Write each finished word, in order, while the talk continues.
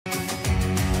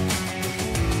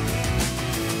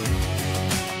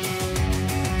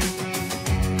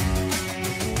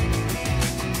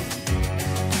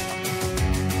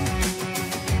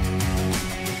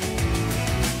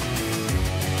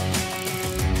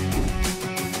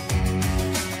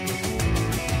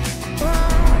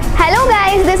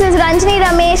guys, this is Ranjini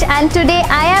Ramesh and today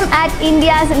I am at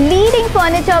India's leading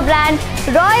furniture brand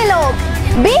Royaloak.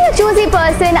 Being a choosy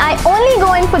person, I only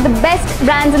go in for the best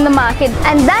brands in the market,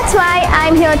 and that's why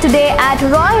I'm here today at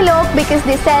Royaloak, because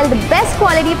they sell the best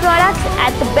quality products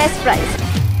at the best price.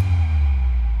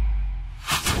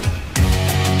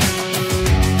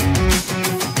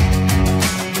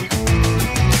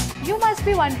 You must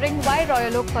be wondering why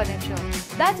Royaloak Furniture.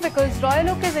 That's because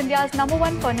Royaloak is India's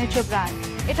 #1 furniture brand.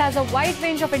 It has a wide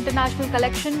range of international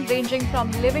collection ranging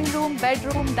from living room,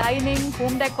 bedroom, dining,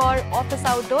 home decor, office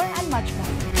outdoor and much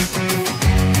more.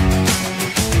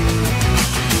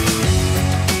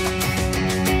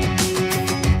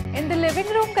 In the living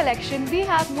room collection, we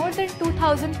have more than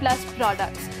 2000 plus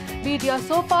products. Be it your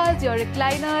sofas, your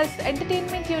recliners,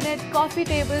 entertainment unit, coffee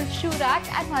tables, shoe rack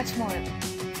and much more.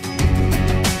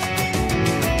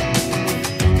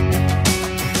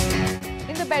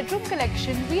 Bedroom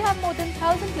collection, we have more than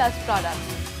 1000 plus products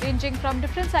ranging from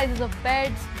different sizes of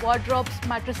beds, wardrobes,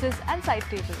 mattresses and side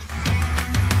tables.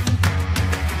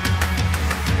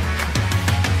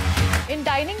 In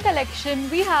dining collection,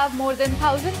 we have more than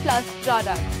 1000 plus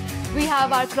products. We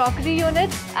have our crockery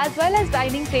units as well as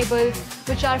dining tables,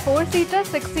 which are 4-seater,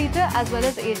 6-seater as well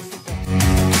as 8-seater.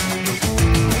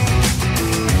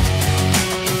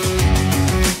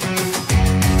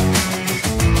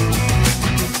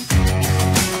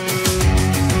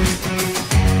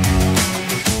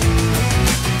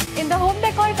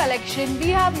 Collection, we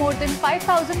have more than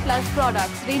 5000 plus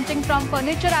products ranging from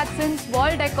furniture accents,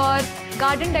 wall decor,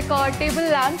 garden decor, table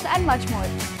lamps and much more.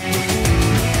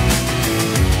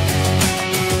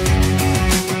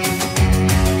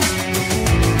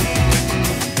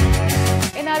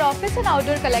 In our office and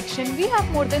outdoor collection, we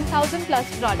have more than 1000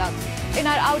 plus products. In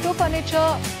our outdoor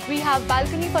furniture, we have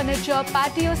balcony furniture,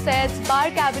 patio sets,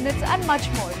 bar cabinets and much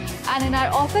more. And in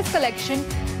our office collection,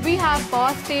 we have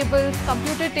boss tables,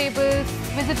 computer tables,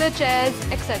 visitor chairs,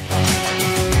 etc.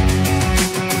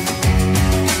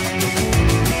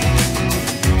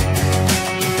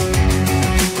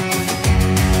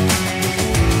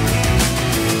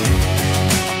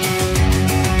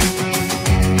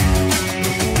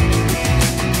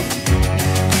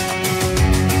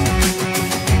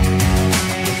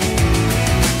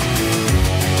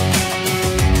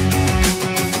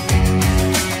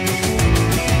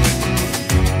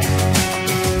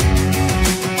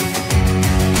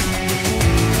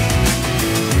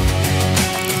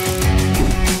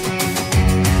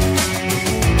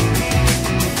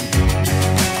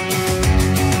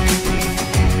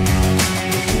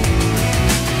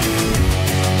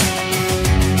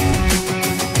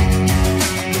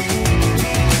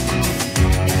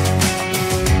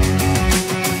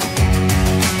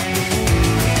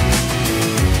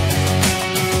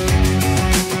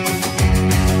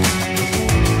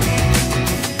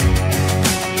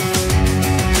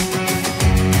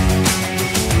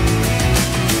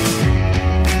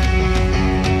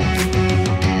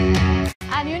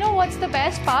 What's the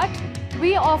best part?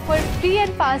 We offer free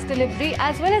and fast delivery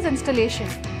as well as installation.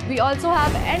 We also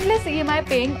have endless EMI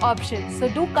paying options, so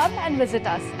do come and visit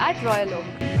us at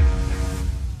Royaloak.